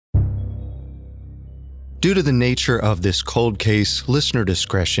Due to the nature of this cold case, listener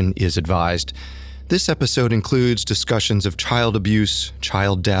discretion is advised. This episode includes discussions of child abuse,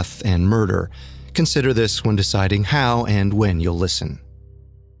 child death, and murder. Consider this when deciding how and when you'll listen.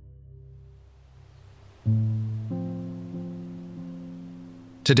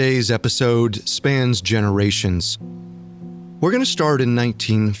 Today's episode spans generations. We're going to start in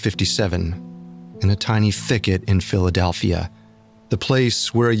 1957, in a tiny thicket in Philadelphia, the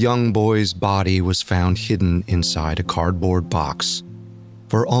place where a young boy's body was found hidden inside a cardboard box.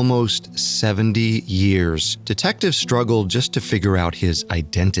 For almost 70 years, detectives struggled just to figure out his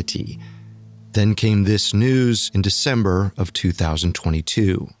identity. Then came this news in December of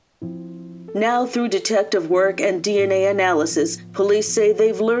 2022. Now, through detective work and DNA analysis, police say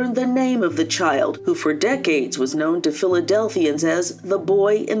they've learned the name of the child, who for decades was known to Philadelphians as the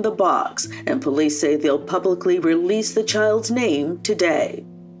boy in the box, and police say they'll publicly release the child's name today.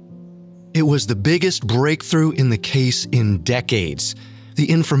 It was the biggest breakthrough in the case in decades,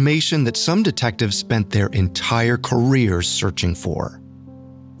 the information that some detectives spent their entire careers searching for.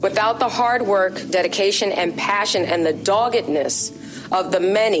 Without the hard work, dedication, and passion and the doggedness of the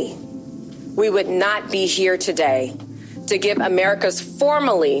many, we would not be here today to give America's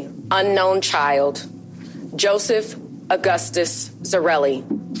formerly unknown child, Joseph Augustus Zarelli,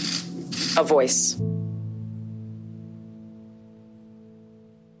 a voice.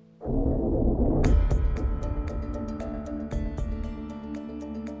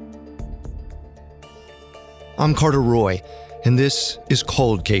 I'm Carter Roy, and this is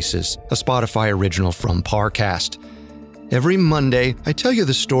Cold Cases, a Spotify original from Parcast. Every Monday, I tell you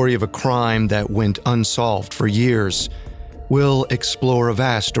the story of a crime that went unsolved for years. We'll explore a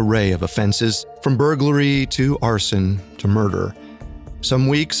vast array of offenses, from burglary to arson to murder. Some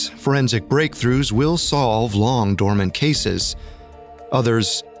weeks, forensic breakthroughs will solve long-dormant cases.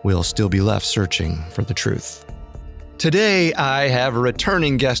 Others will still be left searching for the truth. Today, I have a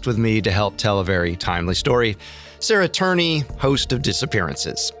returning guest with me to help tell a very timely story. Sarah Turney, host of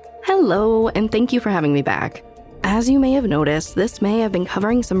Disappearances. Hello, and thank you for having me back. As you may have noticed, this May I've been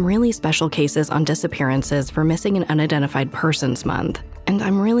covering some really special cases on disappearances for Missing and Unidentified Persons Month, and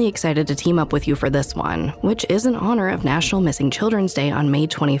I'm really excited to team up with you for this one, which is in honor of National Missing Children's Day on May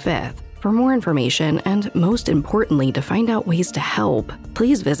 25th. For more information, and most importantly, to find out ways to help,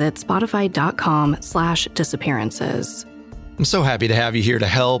 please visit spotify.com/disappearances. I'm so happy to have you here to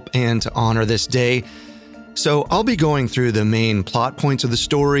help and to honor this day. So I'll be going through the main plot points of the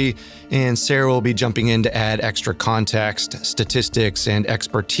story, and Sarah will be jumping in to add extra context, statistics, and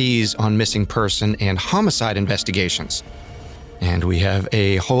expertise on missing person and homicide investigations. And we have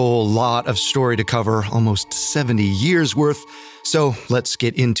a whole lot of story to cover, almost 70 years worth, so let's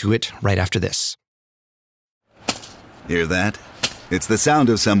get into it right after this. Hear that? It's the sound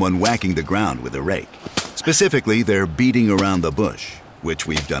of someone whacking the ground with a rake. Specifically, they're beating around the bush, which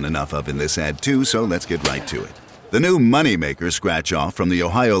we've done enough of in this ad too, so let's get right to it. The new Moneymaker scratch-off from the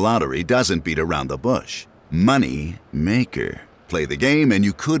Ohio Lottery doesn't beat around the bush. Moneymaker. Play the game and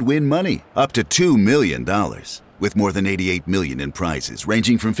you could win money, up to $2 million. With more than $88 million in prizes,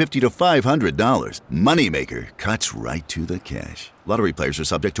 ranging from $50 to $500, Moneymaker cuts right to the cash. Lottery players are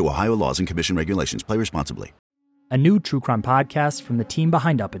subject to Ohio laws and commission regulations. Play responsibly. A new true crime podcast from the team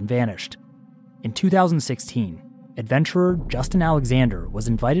behind Up and Vanished. In 2016, adventurer Justin Alexander was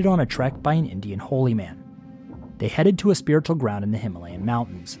invited on a trek by an Indian holy man. They headed to a spiritual ground in the Himalayan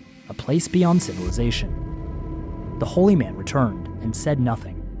mountains, a place beyond civilization. The holy man returned and said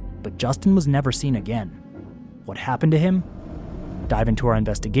nothing, but Justin was never seen again. What happened to him? Dive into our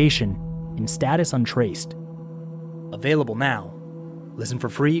investigation in Status Untraced. Available now. Listen for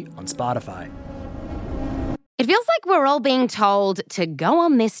free on Spotify. It feels like we're all being told to go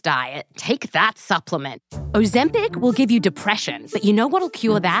on this diet, take that supplement. Ozempic will give you depression, but you know what'll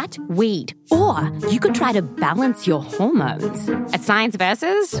cure that? Weed. Or you could try to balance your hormones. At Science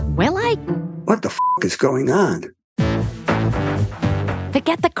Versus, we're like, what the f*** is going on?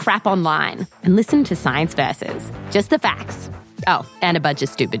 Forget the crap online and listen to Science Versus. Just the facts. Oh, and a bunch of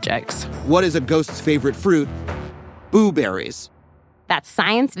stupid jokes. What is a ghost's favorite fruit? Blueberries. That's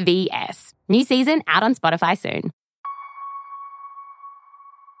Science VS. New season out on Spotify soon.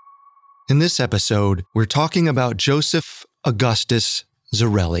 In this episode, we're talking about Joseph Augustus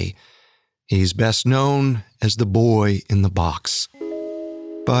Zarelli. He's best known as the boy in the box.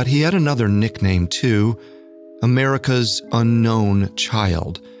 But he had another nickname too, America's unknown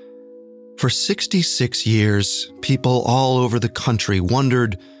child. For 66 years, people all over the country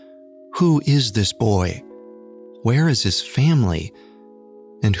wondered, who is this boy? Where is his family?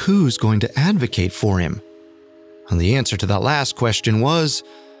 And who's going to advocate for him? And the answer to that last question was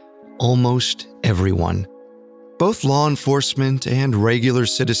almost everyone. Both law enforcement and regular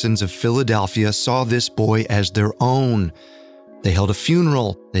citizens of Philadelphia saw this boy as their own. They held a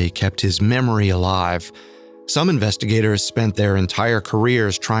funeral. They kept his memory alive. Some investigators spent their entire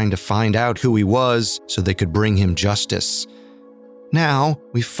careers trying to find out who he was so they could bring him justice. Now,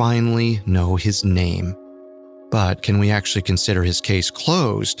 we finally know his name. But can we actually consider his case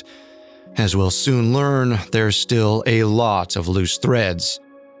closed? As we'll soon learn, there's still a lot of loose threads.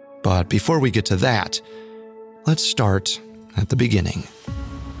 But before we get to that, let's start at the beginning.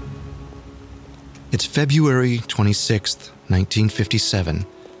 It's February 26th, 1957.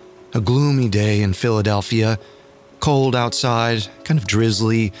 A gloomy day in Philadelphia. Cold outside, kind of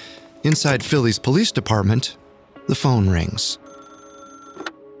drizzly. Inside Philly's police department, the phone rings.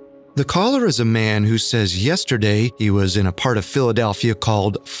 The caller is a man who says yesterday he was in a part of Philadelphia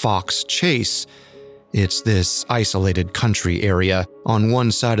called Fox Chase. It's this isolated country area. On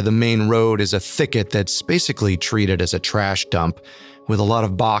one side of the main road is a thicket that's basically treated as a trash dump, with a lot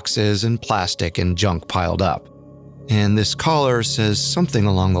of boxes and plastic and junk piled up. And this caller says something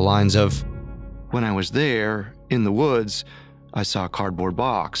along the lines of, "When I was there, in the woods, I saw a cardboard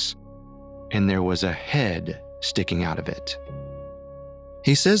box, and there was a head sticking out of it."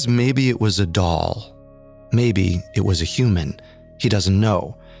 He says maybe it was a doll. Maybe it was a human. He doesn't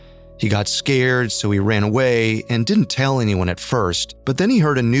know. He got scared, so he ran away and didn't tell anyone at first, but then he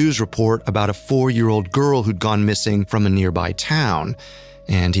heard a news report about a 4-year-old girl who'd gone missing from a nearby town,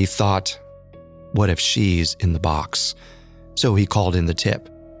 and he thought, what if she's in the box? So he called in the tip.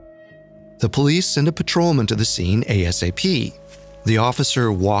 The police send a patrolman to the scene ASAP. The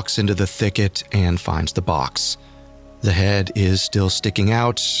officer walks into the thicket and finds the box. The head is still sticking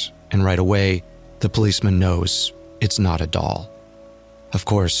out, and right away, the policeman knows it's not a doll. Of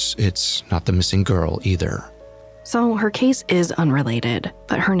course, it's not the missing girl either. So her case is unrelated,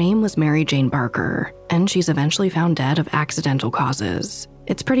 but her name was Mary Jane Barker, and she's eventually found dead of accidental causes.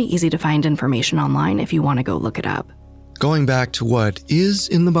 It's pretty easy to find information online if you want to go look it up. Going back to what is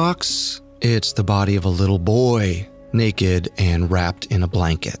in the box, it's the body of a little boy, naked and wrapped in a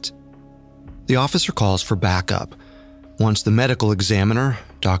blanket. The officer calls for backup. Once the medical examiner,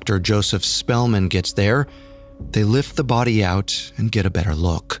 Dr. Joseph Spellman, gets there, they lift the body out and get a better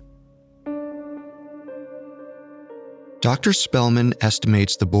look. Dr. Spellman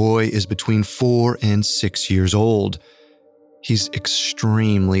estimates the boy is between 4 and 6 years old. He's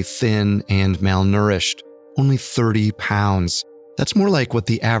extremely thin and malnourished, only 30 pounds. That's more like what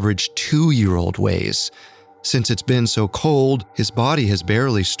the average 2-year-old weighs. Since it's been so cold, his body has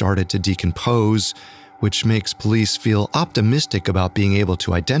barely started to decompose, which makes police feel optimistic about being able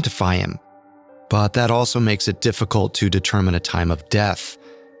to identify him. But that also makes it difficult to determine a time of death.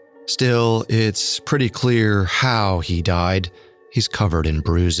 Still, it's pretty clear how he died. He's covered in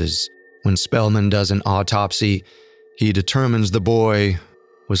bruises. When Spellman does an autopsy, he determines the boy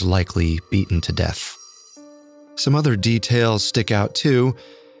was likely beaten to death. Some other details stick out too.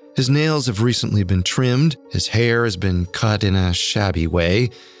 His nails have recently been trimmed. His hair has been cut in a shabby way.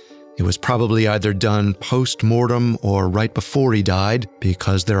 It was probably either done post-mortem or right before he died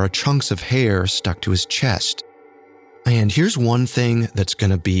because there are chunks of hair stuck to his chest. And here's one thing that's going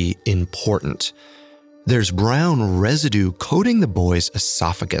to be important. There's brown residue coating the boy's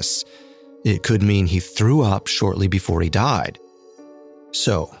esophagus. It could mean he threw up shortly before he died.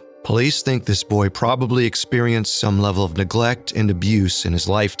 So, police think this boy probably experienced some level of neglect and abuse in his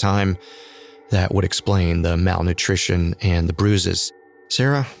lifetime. That would explain the malnutrition and the bruises.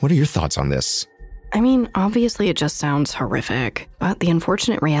 Sarah, what are your thoughts on this? I mean, obviously it just sounds horrific, but the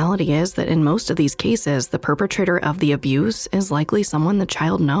unfortunate reality is that in most of these cases, the perpetrator of the abuse is likely someone the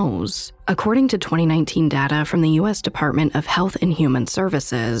child knows. According to 2019 data from the U.S. Department of Health and Human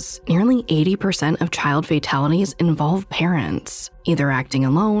Services, nearly 80% of child fatalities involve parents, either acting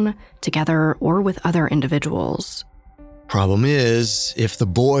alone, together, or with other individuals. Problem is, if the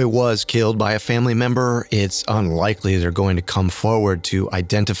boy was killed by a family member, it's unlikely they're going to come forward to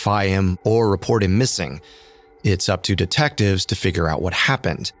identify him or report him missing. It's up to detectives to figure out what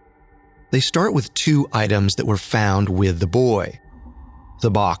happened. They start with 2 items that were found with the boy: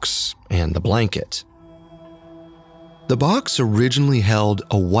 the box and the blanket. The box originally held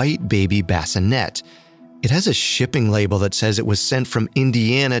a white baby bassinet. It has a shipping label that says it was sent from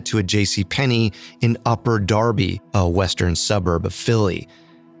Indiana to a JCPenney in Upper Darby, a western suburb of Philly.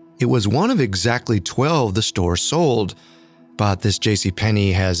 It was one of exactly 12 the store sold, but this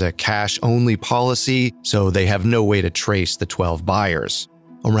JCPenney has a cash-only policy, so they have no way to trace the 12 buyers.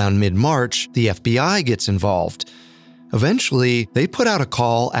 Around mid-March, the FBI gets involved. Eventually, they put out a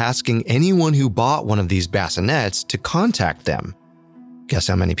call asking anyone who bought one of these bassinets to contact them. Guess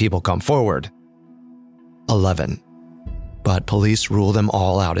how many people come forward? 11. But police rule them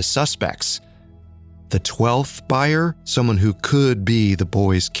all out as suspects. The 12th buyer, someone who could be the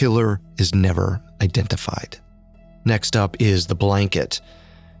boy's killer, is never identified. Next up is the blanket.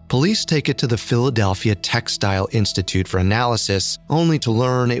 Police take it to the Philadelphia Textile Institute for analysis, only to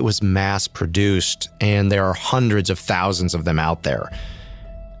learn it was mass-produced, and there are hundreds of thousands of them out there.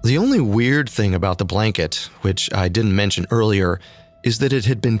 The only weird thing about the blanket, which I didn't mention earlier, is that it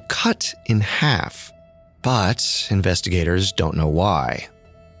had been cut in half. But investigators don't know why.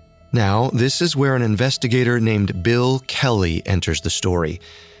 Now, this is where an investigator named Bill Kelly enters the story.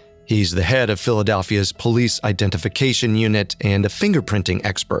 He's the head of Philadelphia's police identification unit and a fingerprinting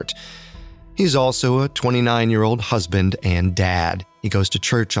expert. He's also a 29-year-old husband and dad. He goes to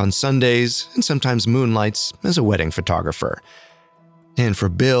church on Sundays and sometimes moonlights as a wedding photographer. And for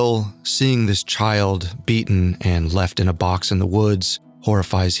Bill, seeing this child beaten and left in a box in the woods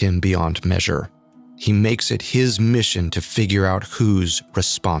horrifies him beyond measure. He makes it his mission to figure out who's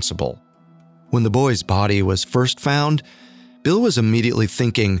responsible. When the boy's body was first found, Bill was immediately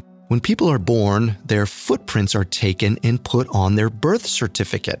thinking, when people are born, their footprints are taken and put on their birth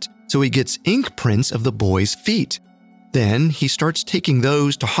certificate, so he gets ink prints of the boy's feet. Then he starts taking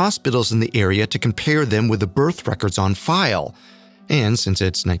those to hospitals in the area to compare them with the birth records on file. And since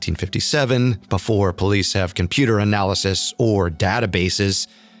it's 1957, before police have computer analysis or databases,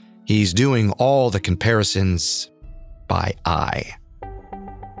 he's doing all the comparisons by eye.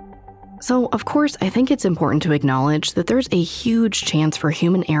 So, of course, I think it's important to acknowledge that there's a huge chance for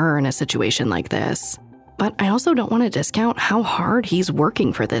human error in a situation like this. But I also don't want to discount how hard he's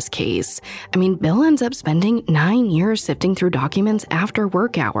working for this case. I mean, Bill ends up spending 9 years sifting through documents after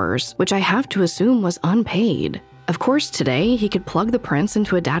work hours, which I have to assume was unpaid. Of course, today, he could plug the prints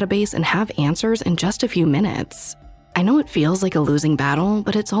into a database and have answers in just a few minutes. I know it feels like a losing battle,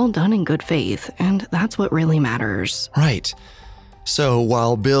 but it's all done in good faith, and that's what really matters. Right. So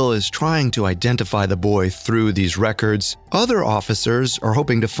while Bill is trying to identify the boy through these records, other officers are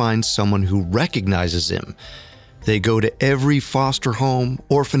hoping to find someone who recognizes him. They go to every foster home,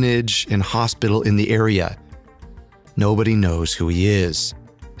 orphanage, and hospital in the area. Nobody knows who he is.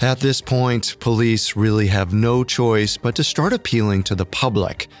 At this point, police really have no choice but to start appealing to the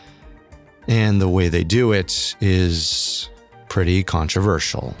public. And the way they do it is pretty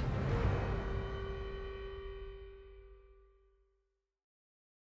controversial.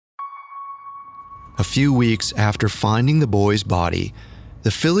 A few weeks after finding the boy's body,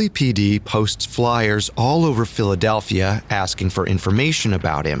 the Philly PD posts flyers all over Philadelphia asking for information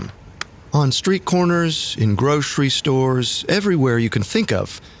about him. On street corners, in grocery stores, everywhere you can think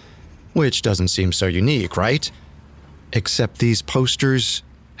of. Which doesn't seem so unique, right? Except these posters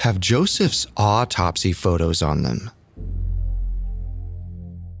have Joseph's autopsy photos on them.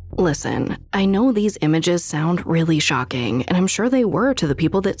 Listen, I know these images sound really shocking, and I'm sure they were to the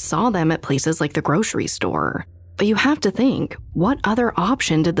people that saw them at places like the grocery store. But you have to think, what other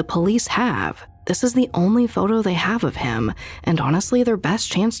option did the police have? This is the only photo they have of him, and honestly their best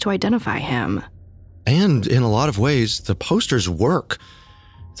chance to identify him. And in a lot of ways, the posters work.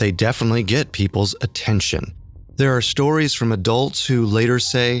 They definitely get people's attention. There are stories from adults who later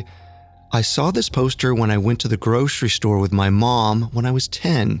say, I saw this poster when I went to the grocery store with my mom when I was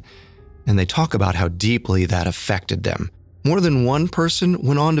 10, and they talk about how deeply that affected them. More than one person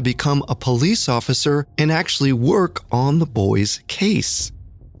went on to become a police officer and actually work on the boy's case.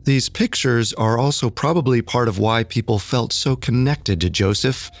 These pictures are also probably part of why people felt so connected to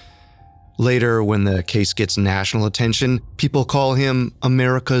Joseph. Later, when the case gets national attention, people call him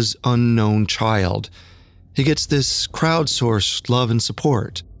America's unknown child. He gets this crowdsourced love and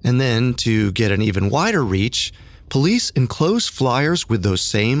support. And then, to get an even wider reach, police enclose flyers with those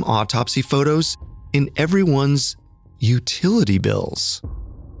same autopsy photos in everyone's utility bills.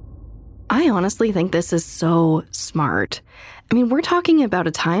 I honestly think this is so smart. I mean, we're talking about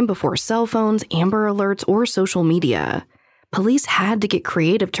a time before cell phones, Amber Alerts, or social media. Police had to get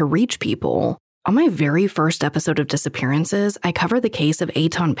creative to reach people. On my very first episode of Disappearances, I covered the case of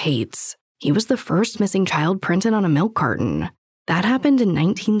Eitan Pates. He was the first missing child printed on a milk carton. That happened in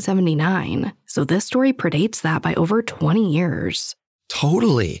 1979, so this story predates that by over 20 years.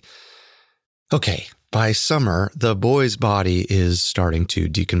 Totally. Okay, by summer, the boy's body is starting to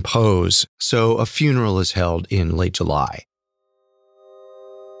decompose, so a funeral is held in late July.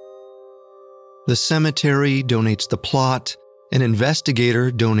 The cemetery donates the plot, an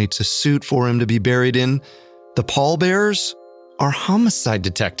investigator donates a suit for him to be buried in. The pallbearers are homicide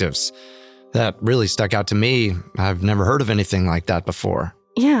detectives. That really stuck out to me. I've never heard of anything like that before.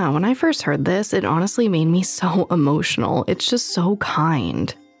 Yeah, when I first heard this, it honestly made me so emotional. It's just so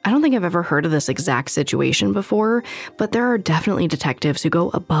kind. I don't think I've ever heard of this exact situation before, but there are definitely detectives who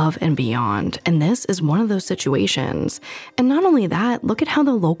go above and beyond, and this is one of those situations. And not only that, look at how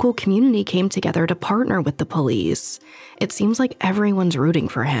the local community came together to partner with the police. It seems like everyone's rooting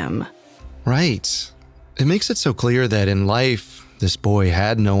for him. Right. It makes it so clear that in life, this boy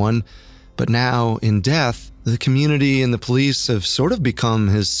had no one, but now, in death, the community and the police have sort of become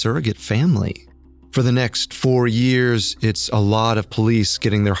his surrogate family. For the next 4 years, it's a lot of police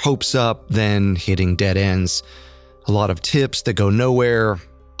getting their hopes up, then hitting dead ends. A lot of tips that go nowhere,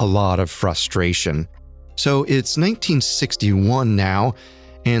 a lot of frustration. So it's 1961 now,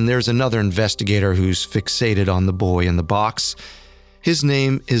 and there's another investigator who's fixated on the boy in the box. His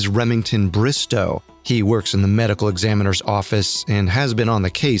name is Remington Bristow. He works in the medical examiner's office and has been on the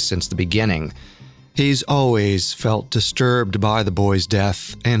case since the beginning. He's always felt disturbed by the boy's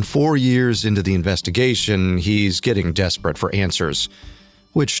death, and 4 years into the investigation, he's getting desperate for answers,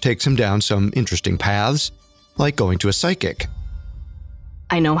 which takes him down some interesting paths, like going to a psychic.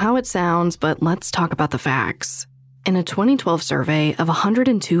 I know how it sounds, but let's talk about the facts. In a 2012 survey of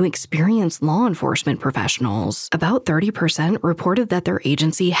 102 experienced law enforcement professionals, about 30% reported that their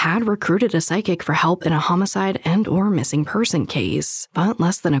agency had recruited a psychic for help in a homicide and/or missing person case. But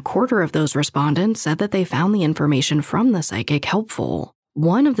less than a quarter of those respondents said that they found the information from the psychic helpful.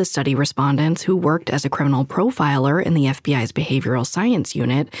 One of the study respondents, who worked as a criminal profiler in the FBI's behavioral science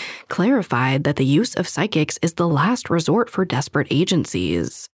unit, clarified that the use of psychics is the last resort for desperate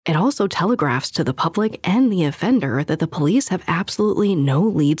agencies. It also telegraphs to the public and the offender that the police have absolutely no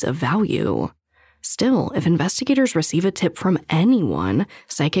leads of value. Still, if investigators receive a tip from anyone,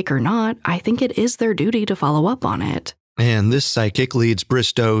 psychic or not, I think it is their duty to follow up on it. And this psychic leads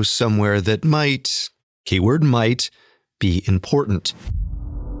Bristow somewhere that might, keyword might, be important.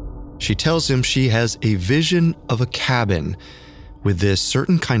 She tells him she has a vision of a cabin with this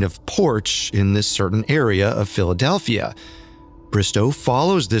certain kind of porch in this certain area of Philadelphia. Bristow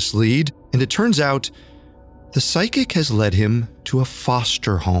follows this lead, and it turns out the psychic has led him to a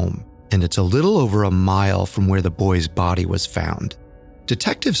foster home, and it's a little over a mile from where the boy's body was found.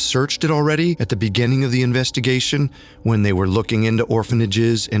 Detectives searched it already at the beginning of the investigation when they were looking into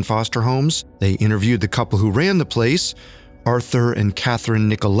orphanages and foster homes. They interviewed the couple who ran the place, Arthur and Catherine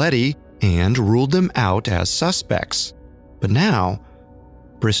Nicoletti, and ruled them out as suspects. But now,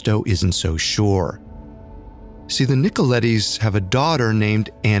 Bristow isn't so sure. See, the Nicolettis have a daughter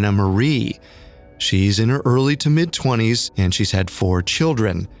named Anna Marie. She's in her early to mid-20s, and she's had 4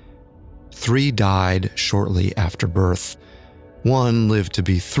 children. 3 died shortly after birth. 1 lived to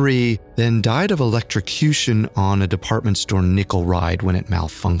be 3, then died of electrocution on a department store nickel ride when it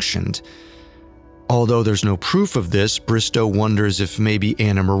malfunctioned. Although there's no proof of this, Bristow wonders if maybe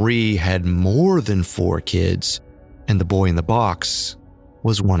Anna Marie had more than 4 kids, and the boy in the box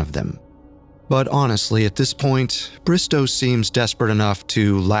was one of them. But honestly, at this point, Bristow seems desperate enough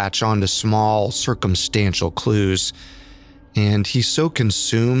to latch onto small, circumstantial clues. And he's so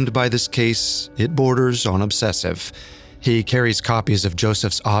consumed by this case, it borders on obsessive. He carries copies of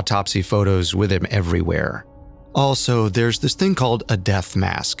Joseph's autopsy photos with him everywhere. Also, there's this thing called a death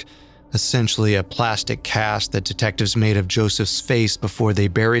mask, essentially a plastic cast that detectives made of Joseph's face before they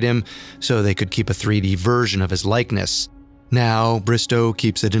buried him so they could keep a 3D version of his likeness. Now, Bristow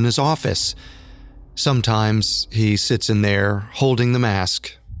keeps it in his office. Sometimes he sits in there holding the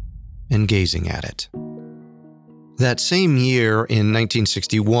mask and gazing at it. That same year, in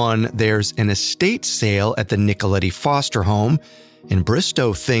 1961, there's an estate sale at the Nicoletti foster home, and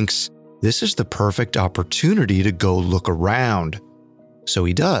Bristow thinks this is the perfect opportunity to go look around. So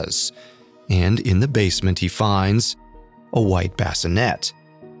he does, and in the basement he finds a white bassinet.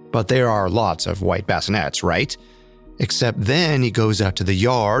 But there are lots of white bassinets, right? Except then he goes out to the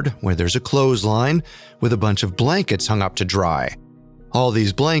yard where there's a clothesline with a bunch of blankets hung up to dry. All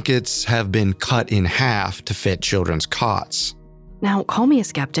these blankets have been cut in half to fit children's cots. Now, call me a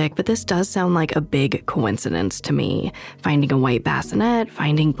skeptic, but this does sound like a big coincidence to me. Finding a white bassinet,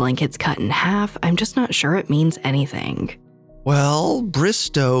 finding blankets cut in half, I'm just not sure it means anything. Well,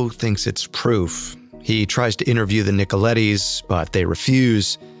 Bristow thinks it's proof. He tries to interview the Nicolettis, but they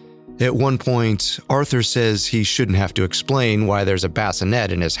refuse. At one point, Arthur says he shouldn't have to explain why there's a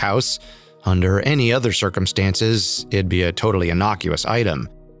bassinet in his house. Under any other circumstances, it'd be a totally innocuous item.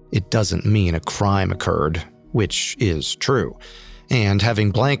 It doesn't mean a crime occurred, which is true. And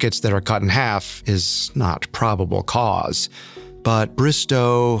having blankets that are cut in half is not probable cause. But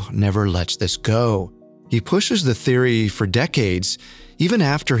Bristow never lets this go. He pushes the theory for decades. Even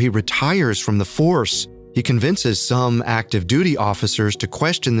after he retires from the force, he convinces some active duty officers to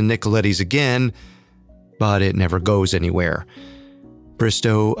question the Nicolettis again, but it never goes anywhere.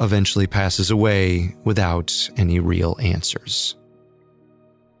 Bristow eventually passes away without any real answers.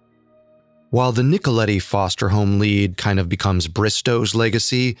 While the Nicoletti foster home lead kind of becomes Bristow's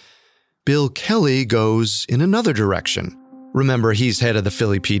legacy, Bill Kelly goes in another direction. Remember, he's head of the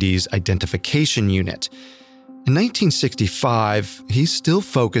Philly PD's identification unit. In 1965, he's still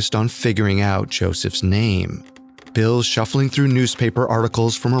focused on figuring out Joseph's name. Bill's shuffling through newspaper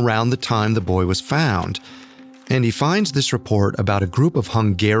articles from around the time the boy was found, and he finds this report about a group of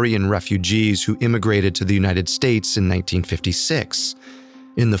Hungarian refugees who immigrated to the United States in 1956.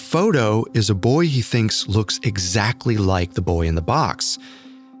 In the photo is a boy he thinks looks exactly like the boy in the box.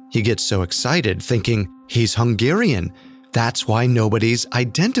 He gets so excited, thinking he's Hungarian. That's why nobody's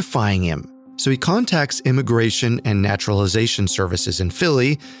identifying him. So he contacts Immigration and Naturalization Services in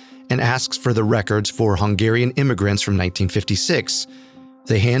Philly and asks for the records for Hungarian immigrants from 1956.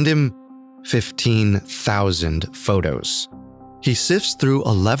 They hand him 15,000 photos. He sifts through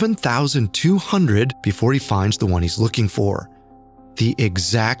 11,200 before he finds the one he's looking for. The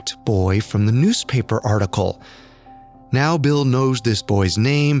exact boy from the newspaper article. Now Bill knows this boy's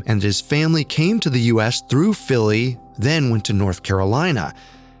name and his family came to the U.S. through Philly, then went to North Carolina.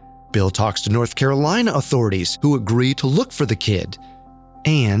 Bill talks to North Carolina authorities who agree to look for the kid.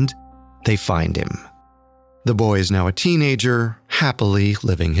 And they find him. The boy is now a teenager, happily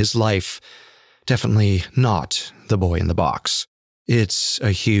living his life. Definitely not the boy in the box. It's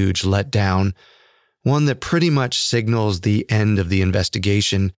a huge letdown, one that pretty much signals the end of the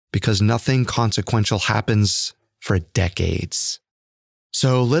investigation because nothing consequential happens for decades.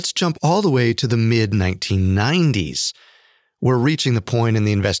 So let's jump all the way to the mid-1990s. We're reaching the point in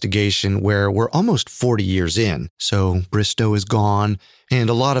the investigation where we're almost 40 years in, so Bristow is gone, and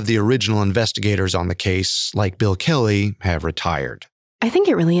a lot of the original investigators on the case, like Bill Kelly, have retired. I think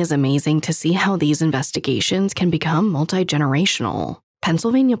it really is amazing to see how these investigations can become multi-generational.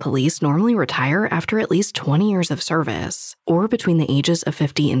 Pennsylvania police normally retire after at least 20 years of service, or between the ages of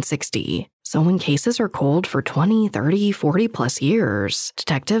 50 and 60. So when cases are cold for 20, 30, 40 plus years,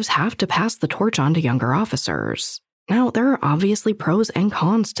 detectives have to pass the torch on to younger officers. Now, there are obviously pros and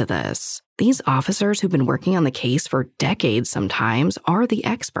cons to this. These officers who've been working on the case for decades sometimes are the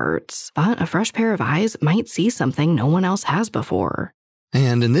experts, but a fresh pair of eyes might see something no one else has before.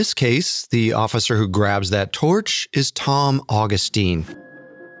 And in this case, the officer who grabs that torch is Tom Augustine.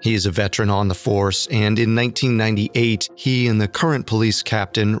 He is a veteran on the force, and in 1998, he and the current police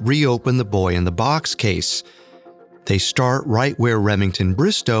captain reopened the boy in the box case. They start right where Remington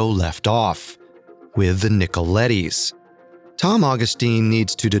Bristow left off, with the Nicolettis. Tom Augustine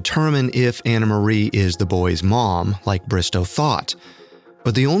needs to determine if Anna Marie is the boy's mom, like Bristow thought.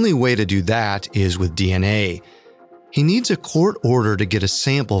 But the only way to do that is with DNA. He needs a court order to get a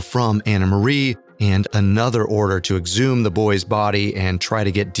sample from Anna Marie and another order to exhume the boy's body and try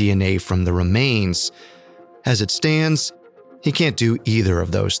to get DNA from the remains. As it stands, he can't do either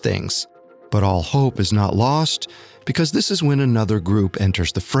of those things. But all hope is not lost, because this is when another group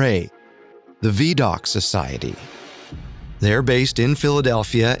enters the fray, the Vidocq Society. They're based in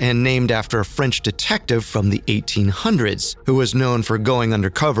Philadelphia and named after a French detective from the 1800s who was known for going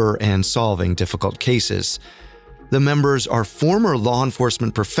undercover and solving difficult cases. The members are former law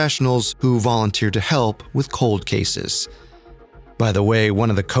enforcement professionals who volunteer to help with cold cases. By the way,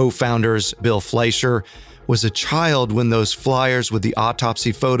 one of the co-founders, Bill Fleischer, was a child when those flyers with the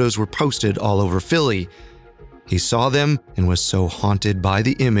autopsy photos were posted all over Philly. He saw them and was so haunted by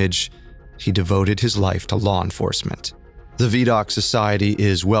the image, he devoted his life to law enforcement. The Vidocq Society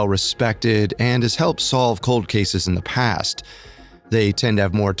is well respected and has helped solve cold cases in the past. They tend to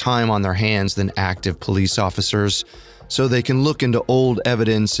have more time on their hands than active police officers, so they can look into old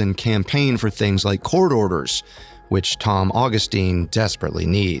evidence and campaign for things like court orders, which Tom Augustine desperately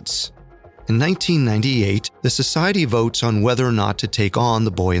needs. In 1998, the Society votes on whether or not to take on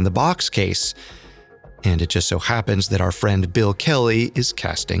the boy in the box case. And it just so happens that our friend Bill Kelly is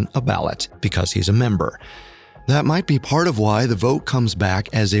casting a ballot because he's a member. That might be part of why the vote comes back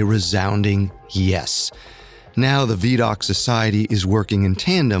as a resounding yes. Now the Vidocq Society is working in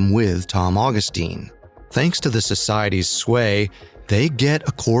tandem with Tom Augustine. Thanks to the Society's sway, they get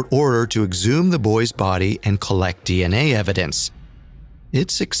a court order to exhume the boy's body and collect DNA evidence.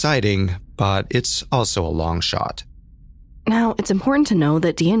 It's exciting, but it's also a long shot. Now, it's important to know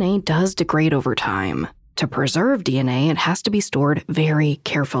that DNA does degrade over time. To preserve DNA, it has to be stored very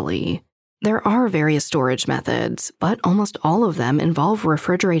carefully. There are various storage methods, but almost all of them involve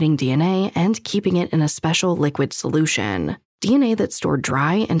refrigerating DNA and keeping it in a special liquid solution. DNA that's stored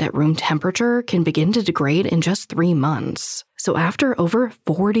dry and at room temperature can begin to degrade in just 3 months. So after over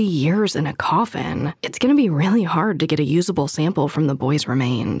 40 years in a coffin, it's going to be really hard to get a usable sample from the boy's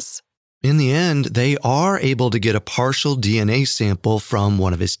remains. In the end, they are able to get a partial DNA sample from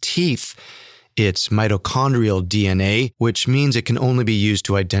one of his teeth. It's mitochondrial DNA, which means it can only be used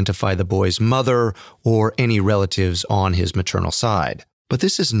to identify the boy's mother or any relatives on his maternal side. But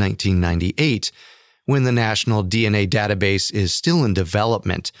this is 1998, when the National DNA Database is still in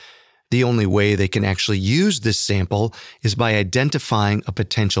development. The only way they can actually use this sample is by identifying a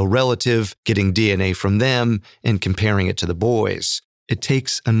potential relative, getting DNA from them, and comparing it to the boys. It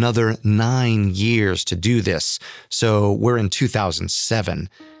takes another 9 years to do this, so we're in 2007.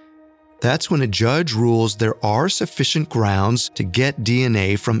 That's when a judge rules there are sufficient grounds to get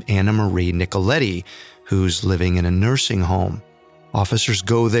DNA from Anna Marie Nicoletti, who's living in a nursing home. Officers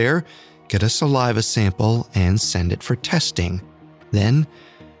go there, get a saliva sample, and send it for testing. Then,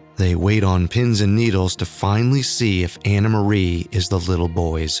 they wait on pins and needles to finally see if Anna Marie is the little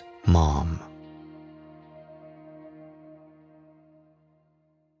boy's mom.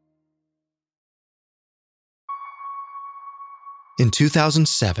 In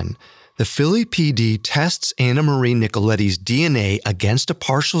 2007, the Philly PD tests Anna Marie Nicoletti's DNA against a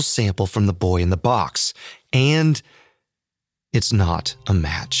partial sample from the boy in the box, and it's not a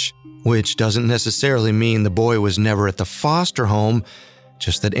match. Which doesn't necessarily mean the boy was never at the foster home,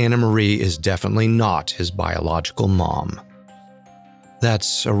 just that Anna Marie is definitely not his biological mom.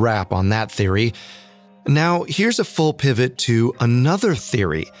 That's a wrap on that theory. Now, here's a full pivot to another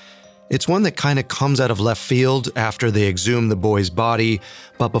theory. It's one that kind of comes out of left field after they exhume the boy's body,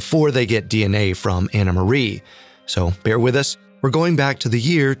 but before they get DNA from Anna Marie. So bear with us. We're going back to the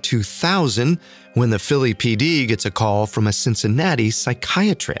year 2000 when the Philly PD gets a call from a Cincinnati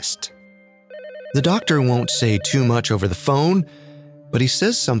psychiatrist. The doctor won't say too much over the phone, but he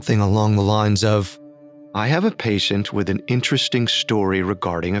says something along the lines of, "I have a patient with an interesting story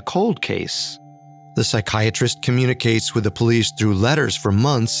regarding a cold case." The psychiatrist communicates with the police through letters for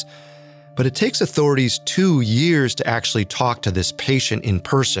months, but it takes authorities 2 years to actually talk to this patient in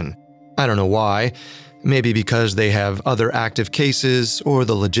person. I don't know why. Maybe because they have other active cases or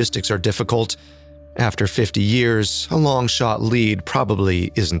the logistics are difficult. After 50 years, a long-shot lead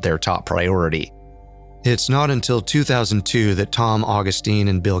probably isn't their top priority. It's not until 2002 that Tom Augustine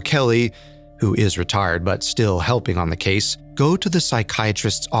and Bill Kelly, who is retired but still helping on the case, go to the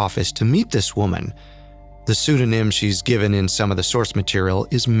psychiatrist's office to meet this woman. The pseudonym she's given in some of the source material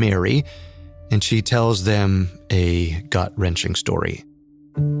is Mary, and she tells them a gut-wrenching story.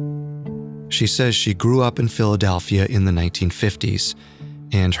 She says she grew up in Philadelphia in the 1950s,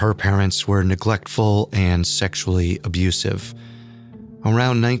 and her parents were neglectful and sexually abusive.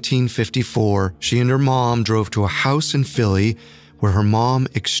 Around 1954, she and her mom drove to a house in Philly where her mom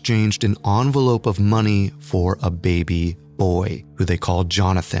exchanged an envelope of money for a baby boy, who they called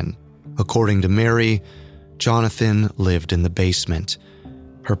Jonathan. According to Mary, Jonathan lived in the basement.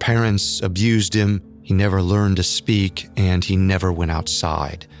 Her parents abused him, he never learned to speak, and he never went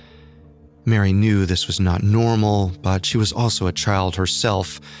outside. Mary knew this was not normal, but she was also a child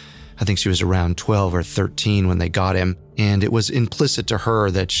herself. I think she was around 12 or 13 when they got him, and it was implicit to her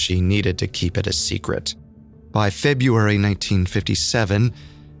that she needed to keep it a secret. By February 1957,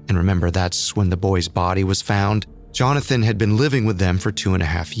 and remember that's when the boy's body was found, Jonathan had been living with them for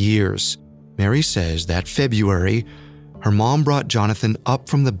 2.5 years. Mary says that February, her mom brought Jonathan up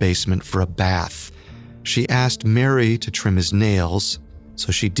from the basement for a bath. She asked Mary to trim his nails,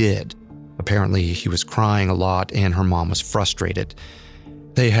 so she did. Apparently, he was crying a lot and her mom was frustrated.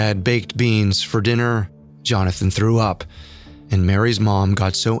 They had baked beans for dinner. Jonathan threw up, and Mary's mom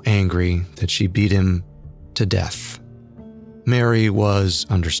got so angry that she beat him to death. Mary was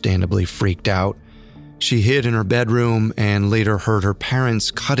understandably freaked out. She hid in her bedroom and later heard her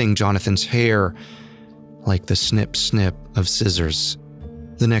parents cutting Jonathan's hair, like the snip-snip of scissors.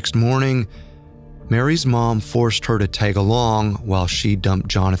 The next morning, Mary's mom forced her to tag along while she dumped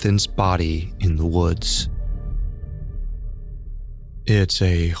Jonathan's body in the woods. It's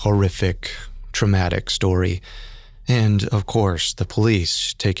a horrific, traumatic story, and of course, the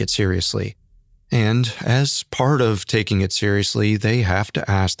police take it seriously. And as part of taking it seriously, they have to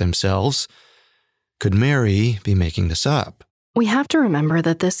ask themselves, could Mary be making this up? We have to remember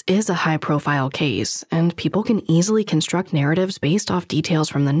that this is a high-profile case, and people can easily construct narratives based off details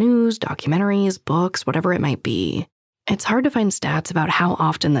from the news, documentaries, books, whatever it might be. It's hard to find stats about how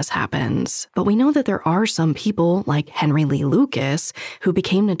often this happens, but we know that there are some people, like Henry Lee Lucas, who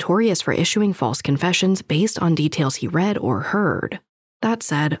became notorious for issuing false confessions based on details he read or heard. That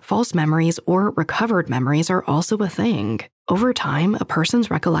said, false memories or recovered memories are also a thing. Over time, a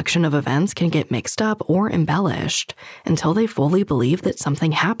person's recollection of events can get mixed up or embellished until they fully believe that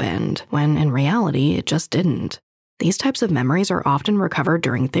something happened, when in reality, it just didn't. These types of memories are often recovered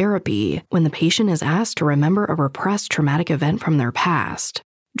during therapy, when the patient is asked to remember a repressed traumatic event from their past.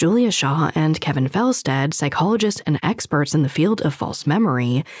 Julia Shaw and Kevin Felstead, psychologists and experts in the field of false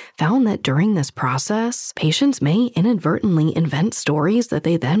memory, found that during this process, patients may inadvertently invent stories that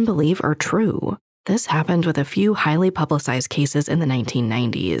they then believe are true. This happened with a few highly publicized cases in the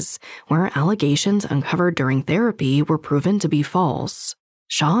 1990s, where allegations uncovered during therapy were proven to be false.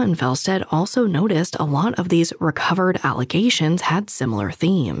 Shaw and Felstead also noticed a lot of these recovered allegations had similar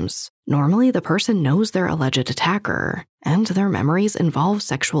themes. Normally, the person knows their alleged attacker, and their memories involve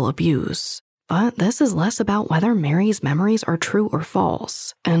sexual abuse. But this is less about whether Mary's memories are true or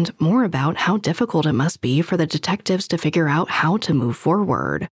false, and more about how difficult it must be for the detectives to figure out how to move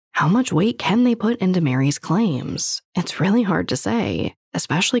forward. How much weight can they put into Mary's claims? It's really hard to say,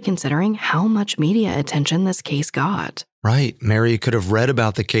 especially considering how much media attention this case got. Right. Mary could have read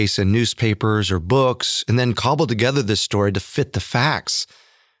about the case in newspapers or books and then cobbled together this story to fit the facts.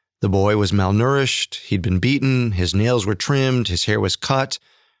 The boy was malnourished, he'd been beaten, his nails were trimmed, his hair was cut.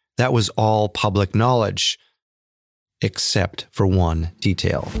 That was all public knowledge, except for one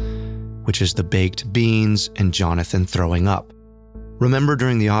detail, which is the baked beans and Jonathan throwing up. Remember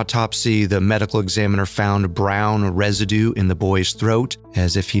during the autopsy, the medical examiner found brown residue in the boy's throat,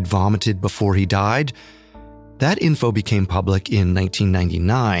 as if he'd vomited before he died? That info became public in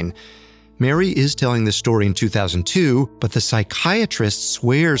 1999. Mary is telling this story in 2002, but the psychiatrist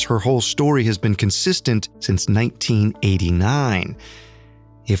swears her whole story has been consistent since 1989.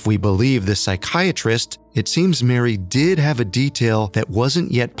 If we believe the psychiatrist, it seems Mary did have a detail that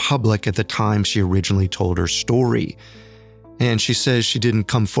wasn't yet public at the time she originally told her story. And she says she didn't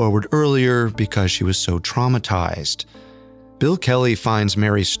come forward earlier because she was so traumatized. Bill Kelly finds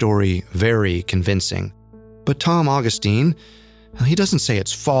Mary's story very convincing. But Tom Augustine, he doesn't say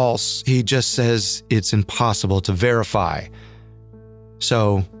it's false, he just says it's impossible to verify.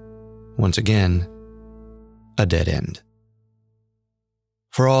 So, once again, a dead end.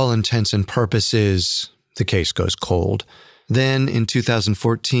 For all intents and purposes, the case goes cold. Then, in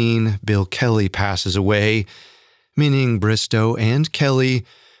 2014, Bill Kelly passes away, meaning Bristow and Kelly,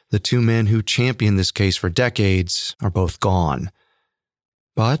 the two men who championed this case for decades, are both gone.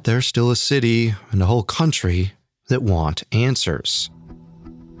 But there's still a city and a whole country that want answers.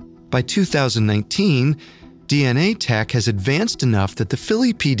 By 2019, DNA tech has advanced enough that the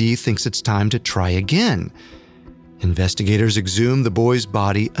Philly PD thinks it's time to try again. Investigators exhumed the boy's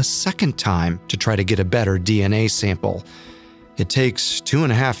body a second time to try to get a better DNA sample. It takes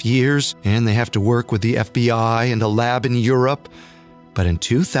 2.5 years, and they have to work with the FBI and a lab in Europe. But in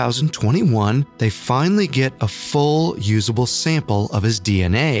 2021, they finally get a full usable sample of his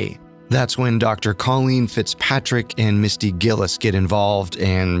DNA. That's when Dr. Colleen Fitzpatrick and Misty Gillis get involved,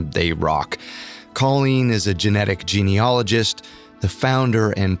 and they rock. Colleen is a genetic genealogist, the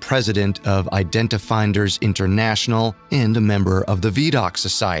founder and president of Identifinders International, and a member of the VDOC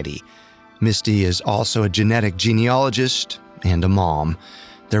Society. Misty is also a genetic genealogist and a mom.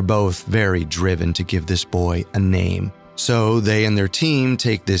 They're both very driven to give this boy a name. So they and their team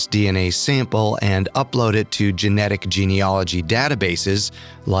take this DNA sample and upload it to genetic genealogy databases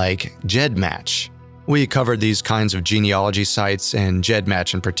like GEDmatch. We covered these kinds of genealogy sites and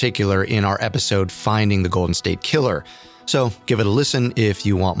GEDmatch in particular in our episode Finding the Golden State Killer. So give it a listen if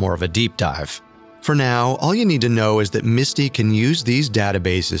you want more of a deep dive. For now, all you need to know is that Misty can use these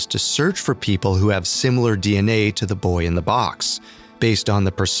databases to search for people who have similar DNA to the boy in the box. Based on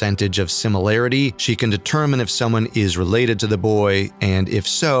the percentage of similarity, she can determine if someone is related to the boy, and if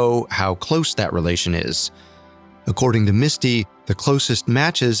so, how close that relation is. According to Misty, the closest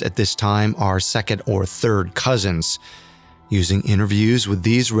matches at this time are second or third cousins. Using interviews with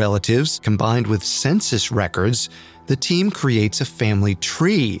these relatives combined with census records, the team creates a family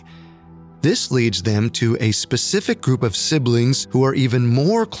tree. This leads them to a specific group of siblings who are even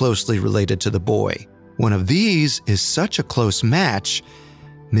more closely related to the boy. One of these is such a close match,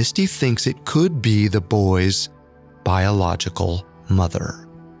 Misty thinks it could be the boy's biological mother.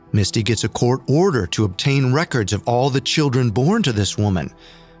 Misty gets a court order to obtain records of all the children born to this woman.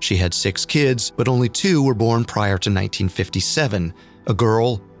 She had 6 kids, but only 2 were born prior to 1957, a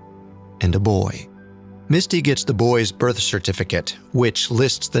girl and a boy. Misty gets the boy's birth certificate, which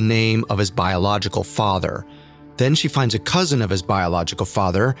lists the name of his biological father. Then she finds a cousin of his biological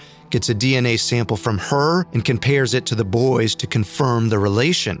father, gets a DNA sample from her, and compares it to the boy's to confirm the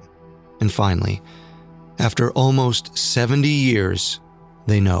relation. And finally, after almost 70 years,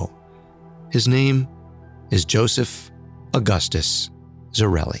 they know. His name is Joseph Augustus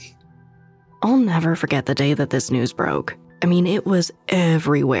Zarelli. I'll never forget the day that this news broke. I mean, it was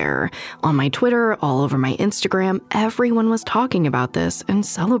everywhere. On my Twitter, all over my Instagram, everyone was talking about this and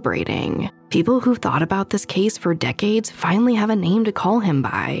celebrating. People who've thought about this case for decades finally have a name to call him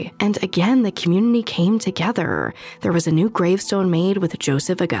by. And again, the community came together. There was a new gravestone made with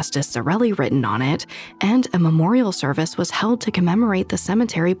Joseph Augustus Zarelli written on it, and a memorial service was held to commemorate the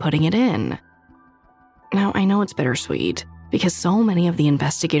cemetery putting it in. Now, I know it's bittersweet, because so many of the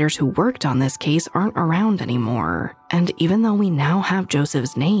investigators who worked on this case aren't around anymore. And even though we now have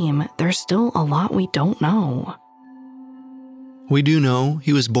Joseph's name, there's still a lot we don't know. We do know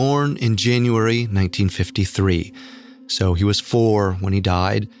he was born in January 1953, so he was 4 when he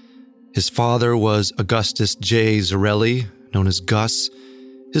died. His father was Augustus J. Zarelli, known as Gus.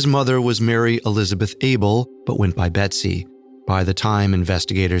 His mother was Mary Elizabeth Abel, but went by Betsy. By the time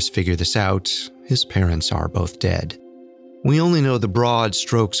investigators figure this out, his parents are both dead. We only know the broad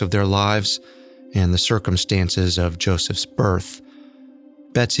strokes of their lives and the circumstances of Joseph's birth.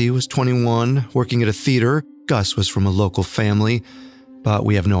 Betsy was 21, working at a theater. Gus was from a local family, but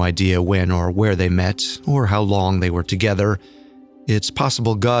we have no idea when or where they met or how long they were together. It's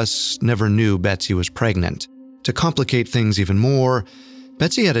possible Gus never knew Betsy was pregnant. To complicate things even more,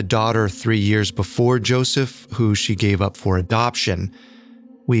 Betsy had a daughter 3 years before Joseph, who she gave up for adoption.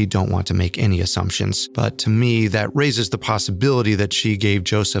 We don't want to make any assumptions, but to me, that raises the possibility that she gave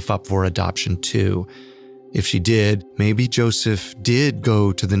Joseph up for adoption too. If she did, maybe Joseph did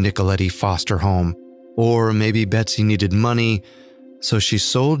go to the Nicoletti foster home. Or maybe Betsy needed money, so she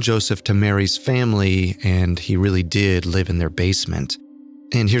sold Joseph to Mary's family, and he really did live in their basement.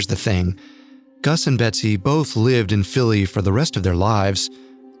 And here's the thing. Gus and Betsy both lived in Philly for the rest of their lives,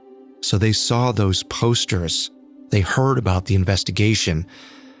 so they saw those posters. They heard about the investigation.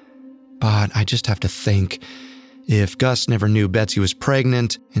 But I just have to think, if Gus never knew Betsy was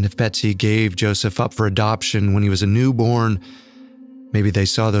pregnant, and if Betsy gave Joseph up for adoption when he was a newborn, maybe they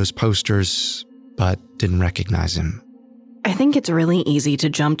saw those posters but didn't recognize him. I think it's really easy to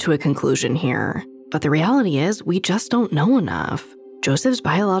jump to a conclusion here, but the reality is we just don't know enough. Joseph's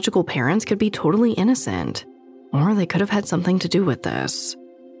biological parents could be totally innocent, or they could have had something to do with this.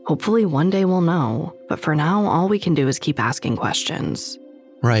 Hopefully one day we'll know, but for now all we can do is keep asking questions.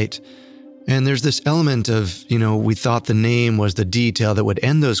 Right. And there's this element of, we thought the name was the detail that would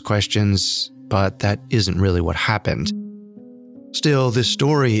end those questions, but that isn't really what happened. Still, this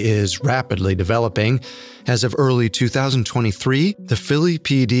story is rapidly developing. As of early 2023, the Philly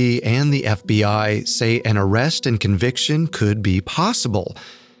PD and the FBI say an arrest and conviction could be possible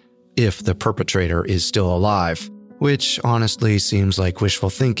if the perpetrator is still alive, which honestly seems like wishful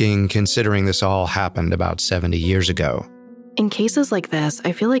thinking considering this all happened about 70 years ago. In cases like this,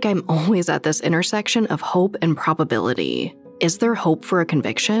 I feel like I'm always at this intersection of hope and probability. Is there hope for a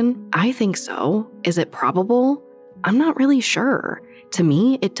conviction? I think so. Is it probable? I'm not really sure. To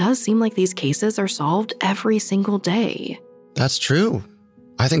me, it does seem like these cases are solved every single day. That's true.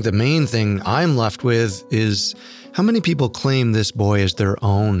 I think the main thing I'm left with is how many people claim this boy as their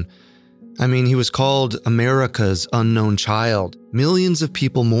own. I mean, he was called America's unknown child. Millions of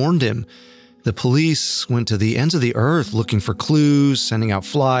people mourned him. The police went to the ends of the earth looking for clues, sending out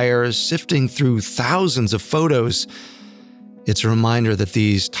flyers, sifting through thousands of photos. It's a reminder that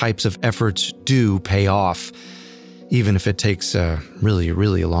these types of efforts do pay off, even if it takes a really,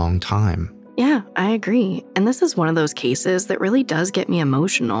 really long time. Yeah, I agree. And this is one of those cases that really does get me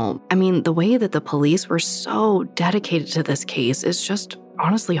emotional. I mean, the way that the police were so dedicated to this case is just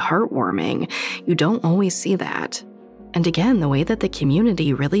honestly heartwarming. You don't always see that. And again, the way that the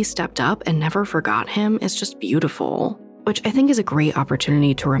community really stepped up and never forgot him is just beautiful, which I think is a great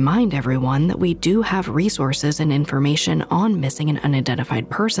opportunity to remind everyone that we do have resources and information on Missing and Unidentified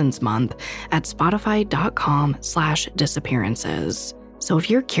Persons Month at spotify.com/disappearances. So if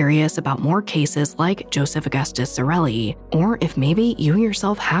you're curious about more cases like Joseph Augustus Zarelli, or if maybe you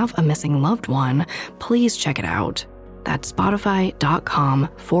yourself have a missing loved one, please check it out. That's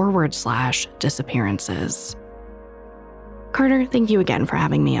spotify.com/disappearances. Carter, thank you again for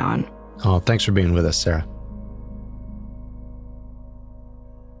having me on. Oh, thanks for being with us, Sarah.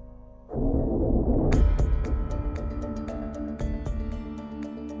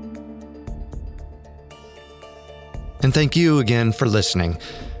 And thank you again for listening.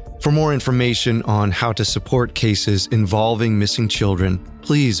 For more information on how to support cases involving missing children,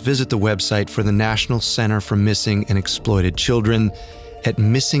 please visit the website for the National Center for Missing and Exploited Children at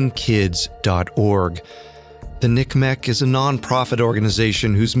missingkids.org. The NCMEC is a nonprofit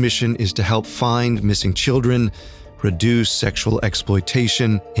organization whose mission is to help find missing children, reduce sexual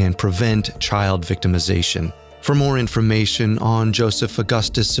exploitation, and prevent child victimization. For more information on Joseph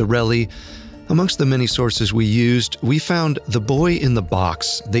Augustus Zarelli, amongst the many sources we used, we found The Boy in the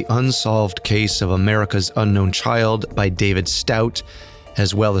Box, The Unsolved Case of America's Unknown Child by David Stout,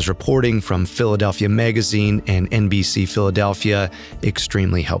 as well as reporting from Philadelphia Magazine and NBC Philadelphia,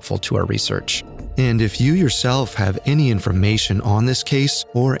 extremely helpful to our research. And if you yourself have any information on this case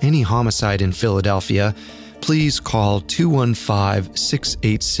or any homicide in Philadelphia, please call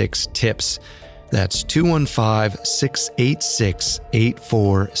 215-686-TIPS. That's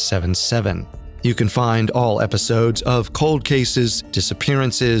 215-686-8477. You can find all episodes of Cold Cases,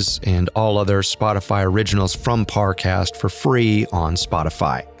 Disappearances, and all other Spotify originals from Parcast for free on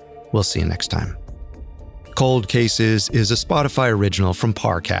Spotify. We'll see you next time. Cold Cases is a Spotify original from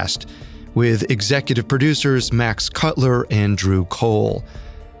Parcast, with executive producers Max Cutler and Drew Cole.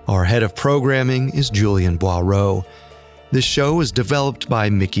 Our head of programming is Julian Boireau. This show is developed by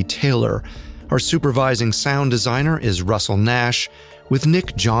Mickey Taylor. Our supervising sound designer is Russell Nash, with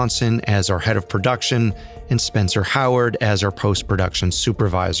Nick Johnson as our head of production and Spencer Howard as our post-production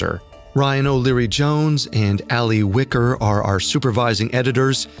supervisor. Ryan O'Leary-Jones and Ali Wicker are our supervising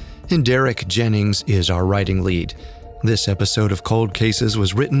editors, and Derek Jennings is our writing lead. This episode of Cold Cases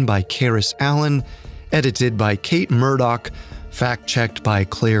was written by Karis Allen, edited by Kate Murdoch, fact-checked by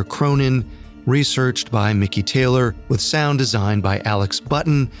Claire Cronin, researched by Mickey Taylor, with sound design by Alex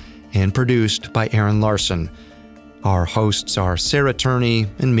Button, and produced by Aaron Larson. Our hosts are Sarah Turney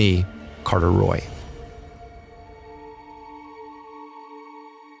and me, Carter Roy.